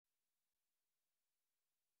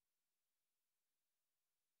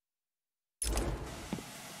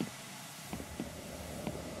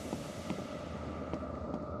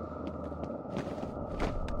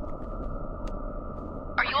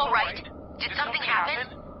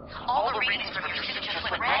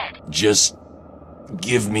Just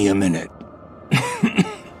give me a minute.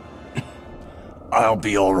 I'll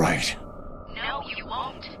be all right. No, you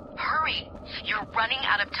won't. Hurry. You're running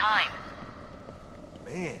out of time.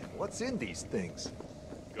 Man, what's in these things?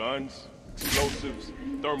 Guns, explosives,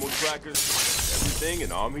 thermal trackers, everything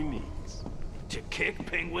an army needs. To kick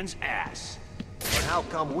Penguin's ass. But how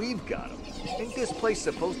come we've got them? Ain't this place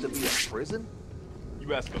supposed to be a prison?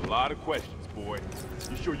 You ask a lot of questions, boy.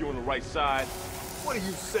 You sure you're on the right side? What are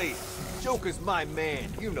you saying? Joker's my man,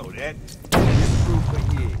 you know that. He's screwed for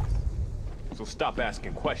years. So stop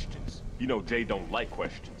asking questions. You know Jay don't like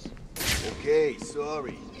questions. Okay,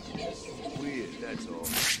 sorry. It's weird, that's all.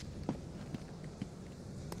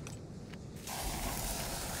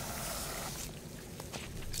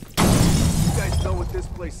 You guys know what this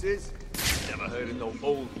place is? Never heard of no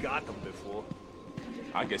old Gotham before.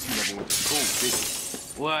 I guess you never went to school, did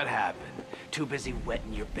you? What happened? Too busy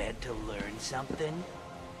wetting your bed to learn something?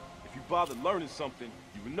 If you bother learning something,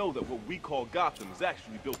 you would know that what we call Gotham is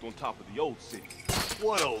actually built on top of the old city.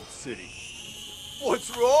 What old city?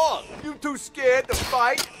 What's wrong? You too scared to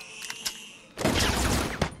fight?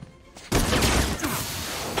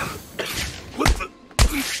 What the...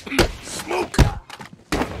 Smoke!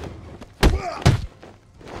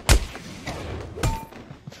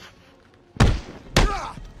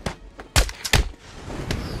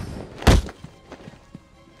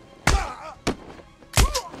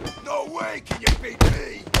 No way can you beat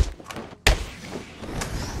me!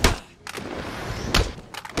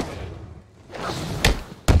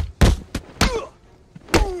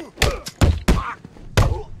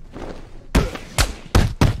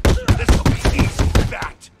 This'll be easy for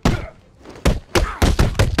that!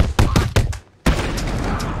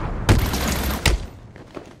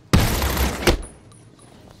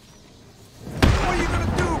 What are you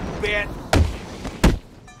gonna do, Bat?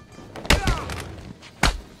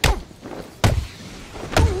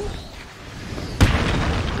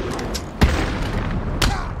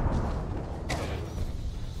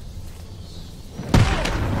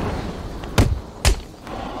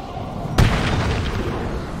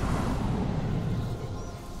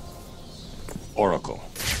 Oracle.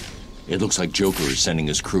 It looks like Joker is sending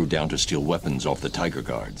his crew down to steal weapons off the Tiger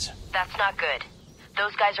Guards. That's not good.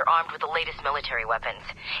 Those guys are armed with the latest military weapons.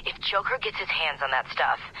 If Joker gets his hands on that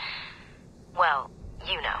stuff, well,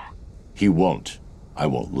 you know. He won't. I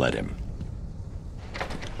won't let him.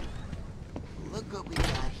 Look what we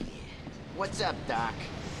got here. What's up, Doc?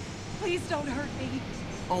 Please don't hurt me.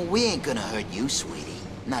 Oh, we ain't gonna hurt you, sweetie.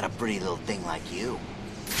 Not a pretty little thing like you.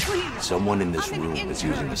 Please. Someone in this I'm an room is intern.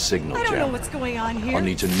 using a signal I don't know jam. what's going on here. I'll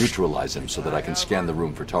need to neutralize him so that I can scan the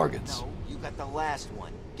room for targets. No, you got the last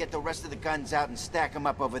one. Get the rest of the guns out and stack them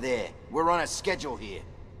up over there. We're on a schedule here.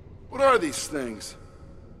 What are these things?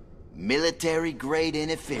 Military-grade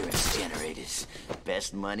interference generators.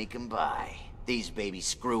 Best money can buy. These babies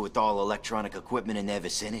screw with all electronic equipment in their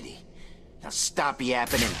vicinity. Now stop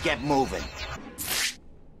yapping and get moving.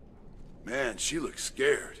 Man, she looks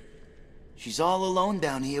scared. She's all alone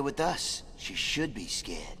down here with us. She should be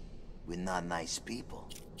scared. We're not nice people.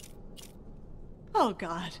 Oh,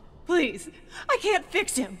 God. Please. I can't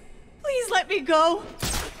fix him. Please let me go.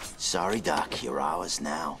 Sorry, Doc. You're ours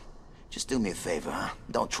now. Just do me a favor, huh?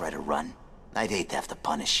 Don't try to run. I'd hate to have to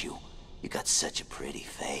punish you. You got such a pretty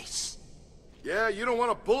face. Yeah, you don't want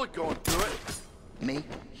a bullet going through it. Me?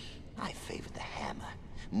 I favor the hammer.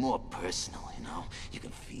 More personal, you know? You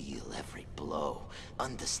can feel every blow.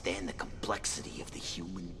 Understand the complexity of the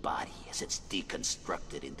human body as it's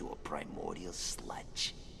deconstructed into a primordial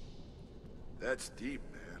sludge. That's deep,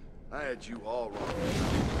 man. I had you all wrong.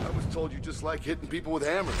 I was told you just like hitting people with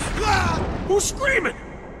hammers. Ah! Who's screaming?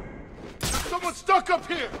 There's someone stuck up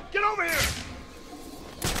here! Get over here!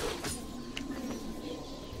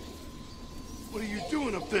 What are you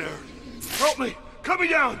doing up there? Help me! Cut me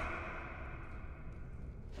down!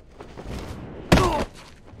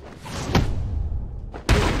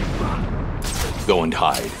 Go and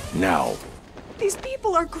hide, now. These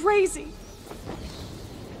people are crazy.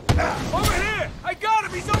 Over here! I got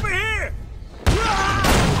him! He's over here!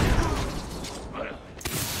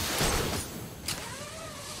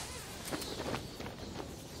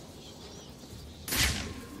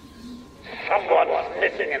 Someone's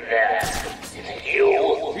missing in there. Is it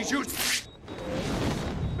you? He's used...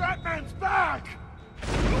 Batman's back!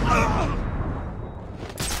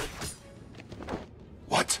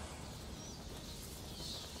 What?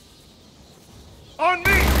 On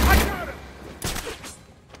me! I got him!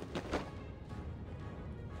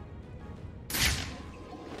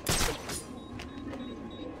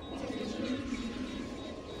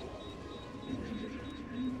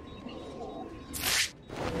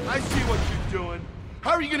 I see what you're doing.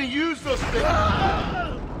 How are you gonna use those things?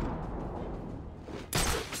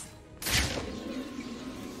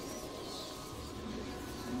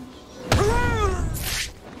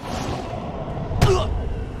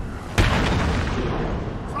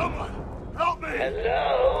 Someone, help me!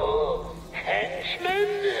 Hello?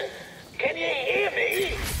 Henchman? Can you hear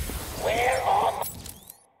me? Where are...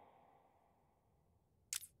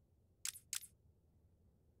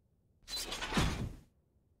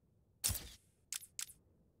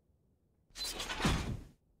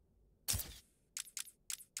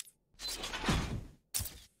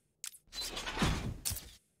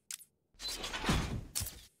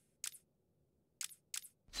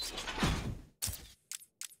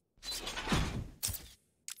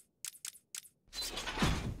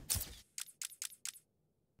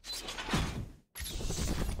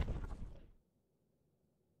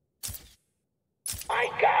 My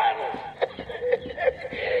guns!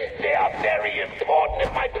 They are very important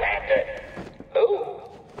in my plan to...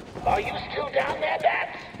 Oh, are you still down there,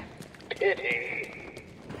 Bats? Pity.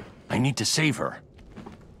 I need to save her.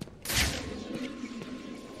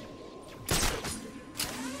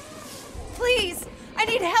 Please! I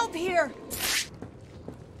need help here!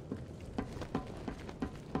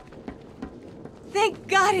 Thank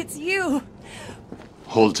God it's you!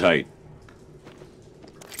 Hold tight.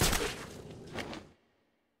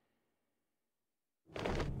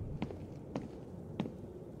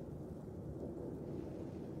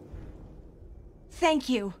 Thank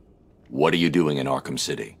you. What are you doing in Arkham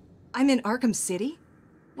City? I'm in Arkham City?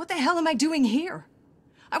 What the hell am I doing here?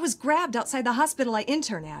 I was grabbed outside the hospital I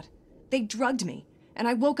intern at. They drugged me, and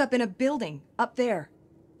I woke up in a building, up there.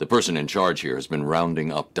 The person in charge here has been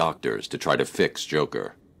rounding up doctors to try to fix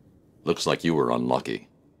Joker. Looks like you were unlucky.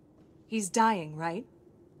 He's dying, right?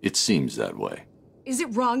 It seems that way. Is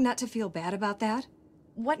it wrong not to feel bad about that?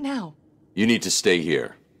 What now? You need to stay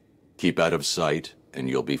here. Keep out of sight, and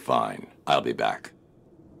you'll be fine. I'll be back.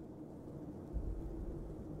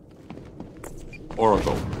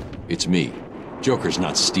 Oracle, it's me. Joker's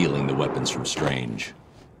not stealing the weapons from Strange.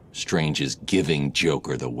 Strange is giving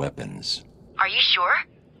Joker the weapons. Are you sure?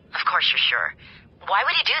 Of course you're sure. Why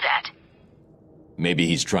would he do that? Maybe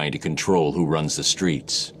he's trying to control who runs the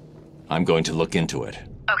streets. I'm going to look into it.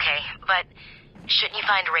 Okay, but shouldn't you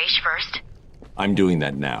find Raish first? I'm doing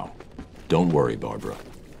that now. Don't worry, Barbara.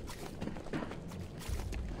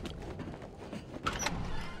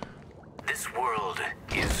 This world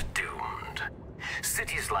is doomed.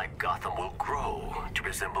 Cities like Gotham will grow to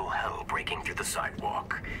resemble hell breaking through the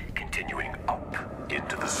sidewalk, continuing up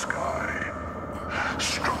into the sky.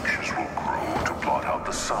 Structures will grow to blot out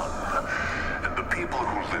the sun, and the people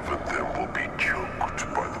who live in them will be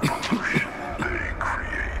choked by the pollution they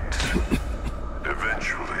create.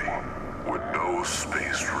 Eventually, when no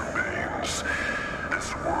space remains,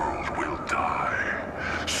 this world will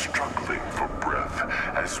die, struggling for breath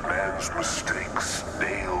as man's mistakes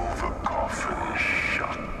nail the coffin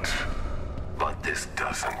shut. But this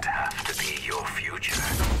doesn't have to be your future,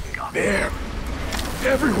 Gotham. There!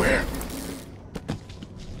 Everywhere!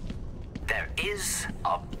 There is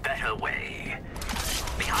a better way.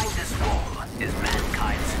 Behind this wall is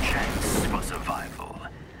mankind's chance for survival.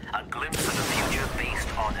 A glimpse of the future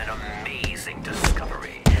based on an amazing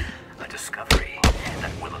discovery. A discovery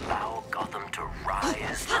that will allow Gotham to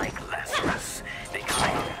rise like Lazarus,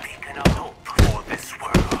 becoming a beacon of hope for this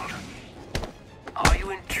world. Are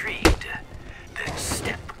you intrigued? Then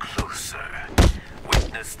step closer.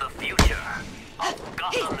 Witness the future of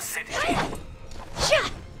Gotham City.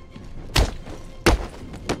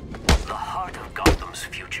 The heart of Gotham's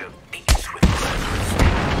future beats with Lazarus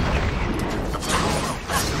technology. The power of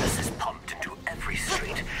Lazarus is pumped into every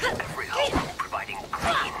street, every home, providing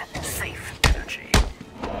clean, safe energy.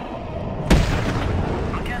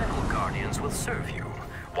 Mechanical guardians will serve you,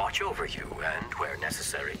 watch over you, and, where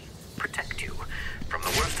necessary, protect you from the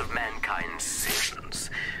worst of mankind's sins.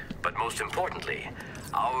 But most importantly,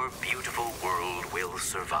 our beautiful world will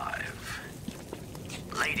survive.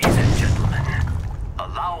 Ladies and gentlemen,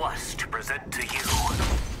 allow us to present to you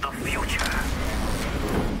the future.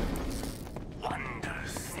 Wonder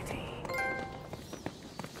City.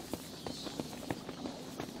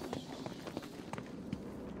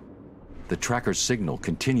 The tracker's signal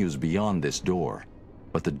continues beyond this door,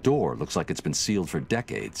 but the door looks like it's been sealed for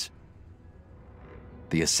decades.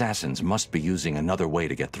 The assassins must be using another way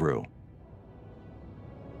to get through.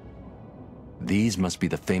 These must be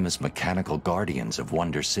the famous mechanical guardians of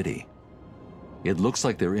Wonder City. It looks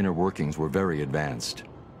like their inner workings were very advanced.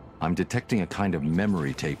 I'm detecting a kind of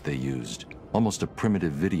memory tape they used, almost a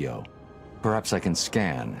primitive video. Perhaps I can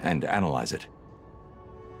scan and analyze it.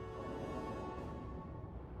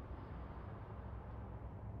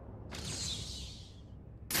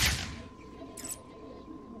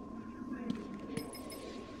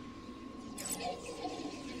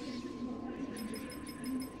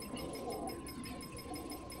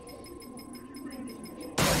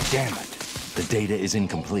 Damn it! The data is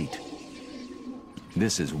incomplete.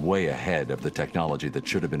 This is way ahead of the technology that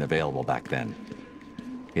should have been available back then.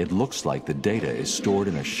 It looks like the data is stored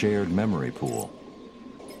in a shared memory pool.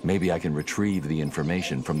 Maybe I can retrieve the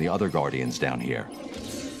information from the other Guardians down here.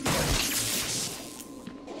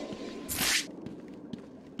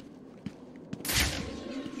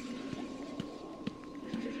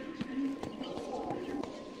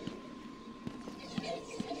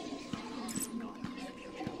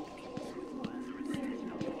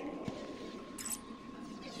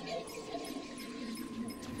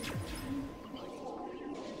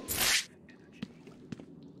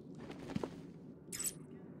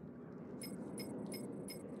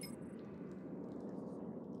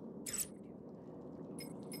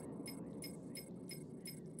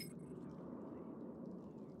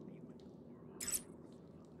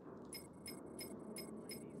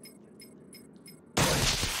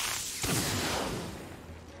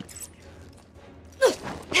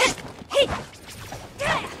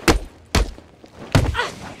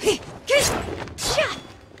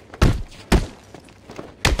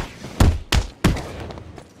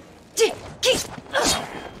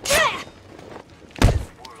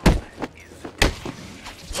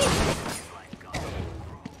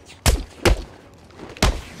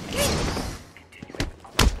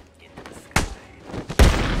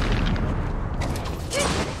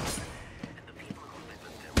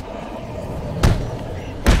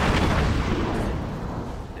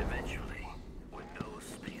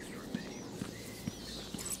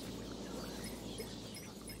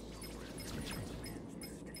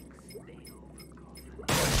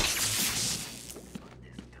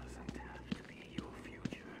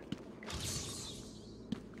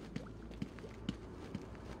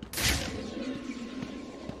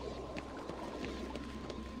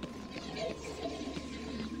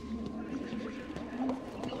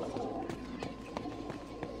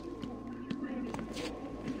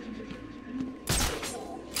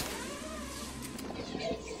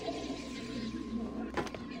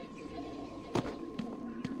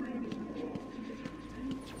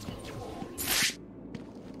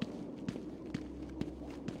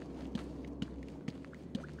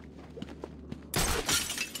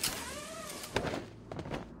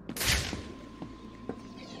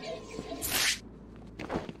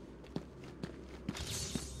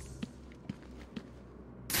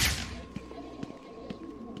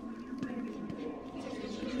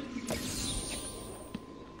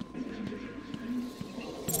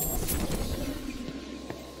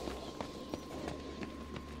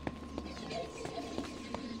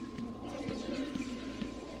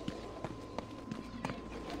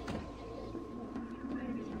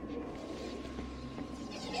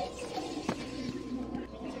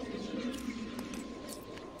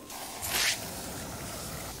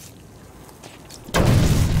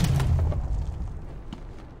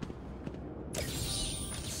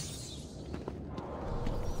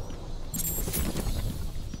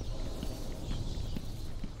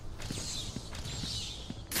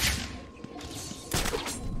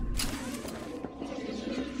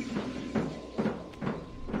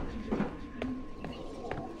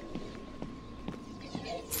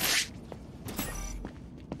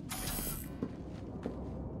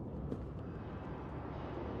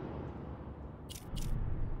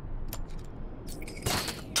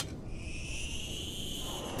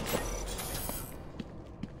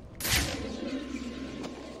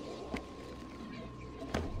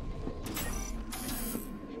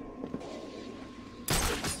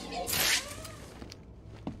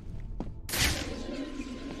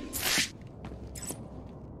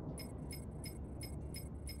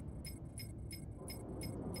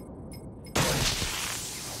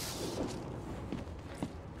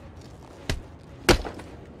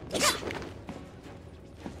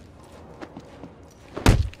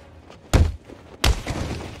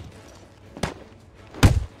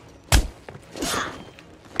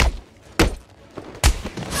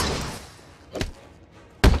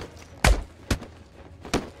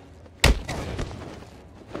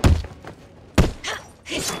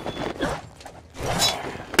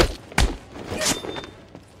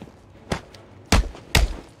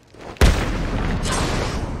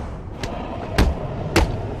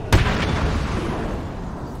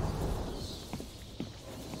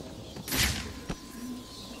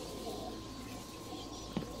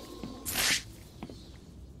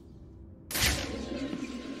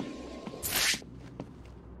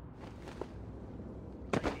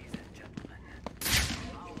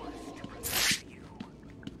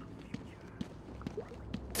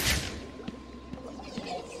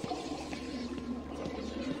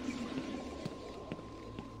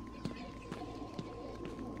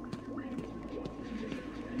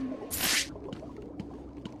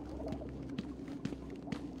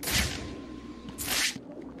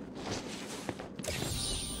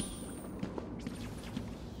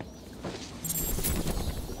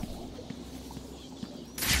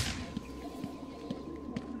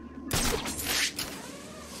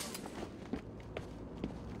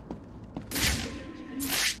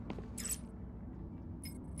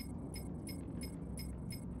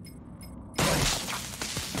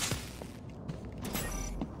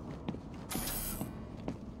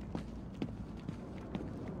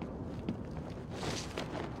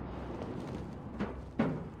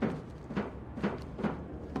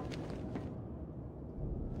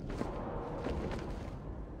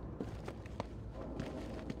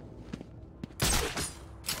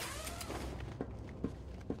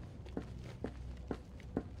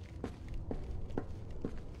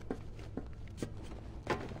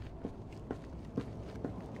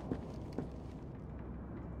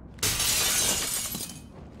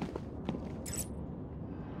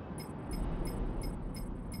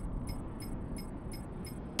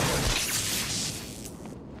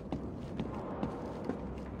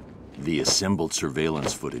 The assembled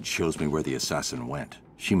surveillance footage shows me where the assassin went.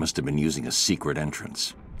 She must have been using a secret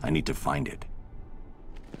entrance. I need to find it.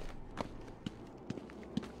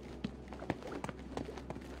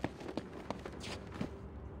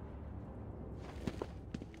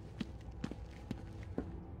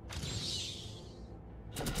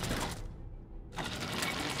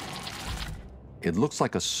 It looks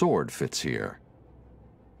like a sword fits here.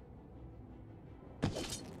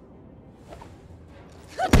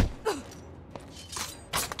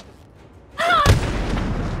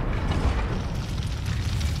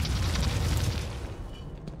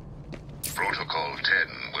 Protocol 10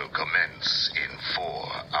 will commence in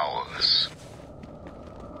 4 hours.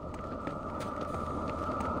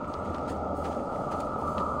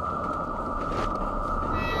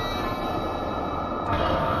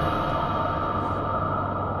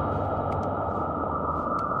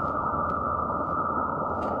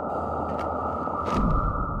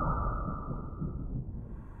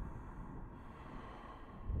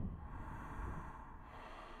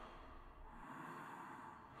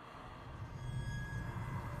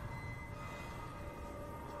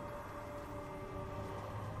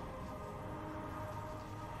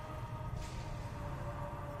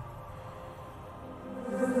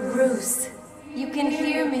 Bruce, you can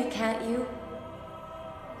hear me, can't you?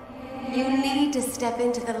 You need to step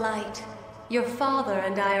into the light. Your father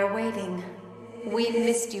and I are waiting. We've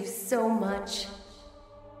missed you so much.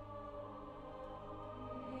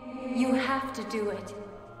 You have to do it.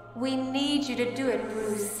 We need you to do it,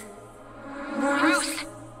 Bruce. Bruce!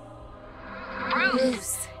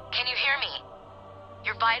 Bruce! Can you hear me?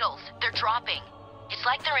 Your vitals, they're dropping. It's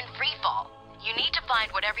like they're in free fall. You need to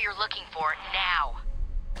find whatever you're looking for now.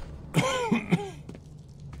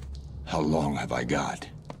 How long have I got?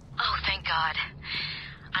 Oh, thank God.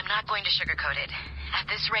 I'm not going to sugarcoat it. At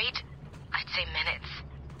this rate, I'd say minutes.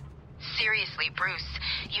 Seriously, Bruce,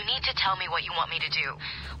 you need to tell me what you want me to do.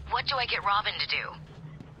 What do I get Robin to do?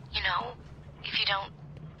 You know, if you don't...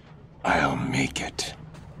 I'll make it.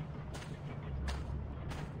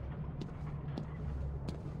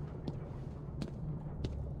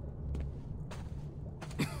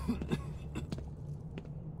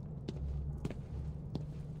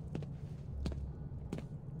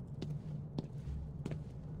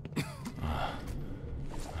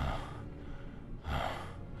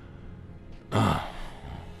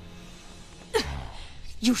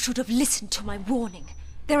 You should have listened to my warning.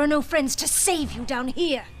 There are no friends to save you down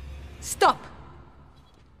here. Stop!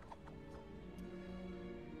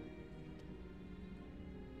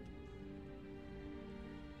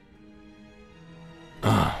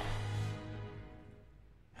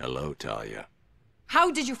 Hello, Talia.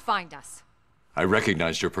 How did you find us? I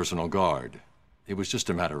recognized your personal guard. It was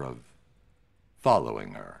just a matter of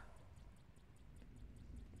following her.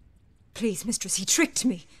 Please, mistress, he tricked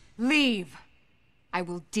me. Leave. I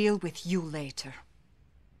will deal with you later.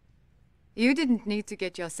 You didn't need to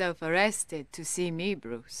get yourself arrested to see me,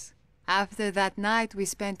 Bruce. After that night we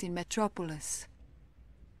spent in Metropolis.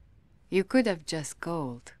 You could have just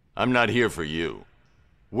called. I'm not here for you.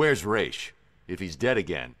 Where's Raish? If he's dead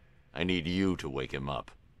again, I need you to wake him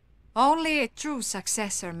up. Only a true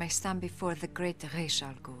successor may stand before the great Raish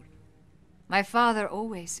Al Ghul. My father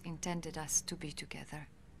always intended us to be together,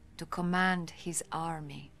 to command his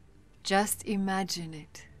army. Just imagine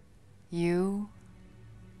it. You,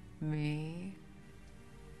 me,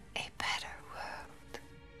 a better world.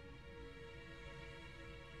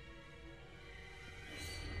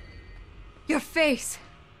 Your face!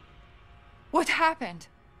 What happened?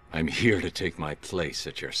 I'm here to take my place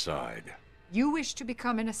at your side. You wish to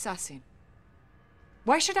become an assassin.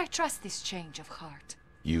 Why should I trust this change of heart?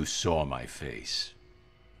 You saw my face.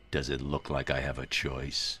 Does it look like I have a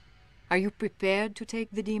choice? Are you prepared to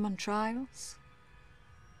take the demon trials?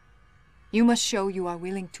 You must show you are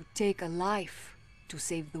willing to take a life to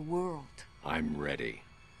save the world. I'm ready.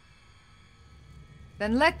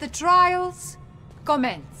 Then let the trials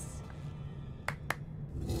commence.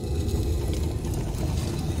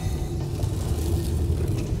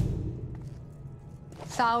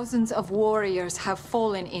 Thousands of warriors have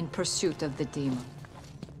fallen in pursuit of the demon.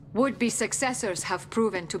 Would-be successors have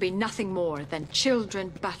proven to be nothing more than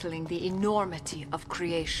children battling the enormity of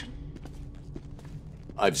creation.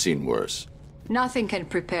 I've seen worse. Nothing can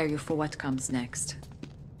prepare you for what comes next.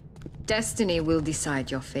 Destiny will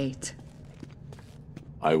decide your fate.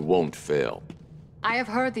 I won't fail. I have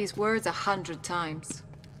heard these words 100 times.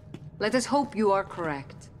 Let us hope you are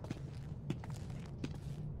correct.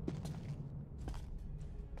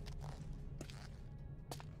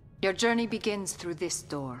 Your journey begins through this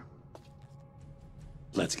door.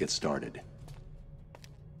 Let's get started.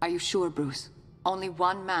 Are you sure, Bruce? Only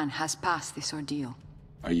one man has passed this ordeal.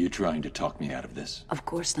 Are you trying to talk me out of this? Of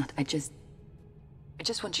course not. I just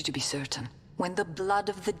want you to be certain. When the blood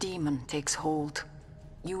of the demon takes hold,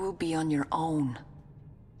 you will be on your own.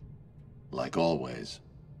 Like always.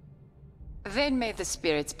 Then may the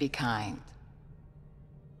spirits be kind.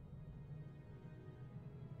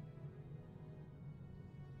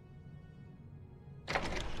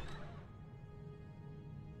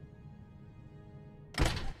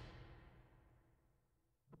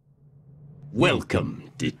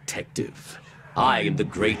 Welcome, Detective. I am the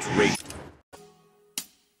Great Wraith.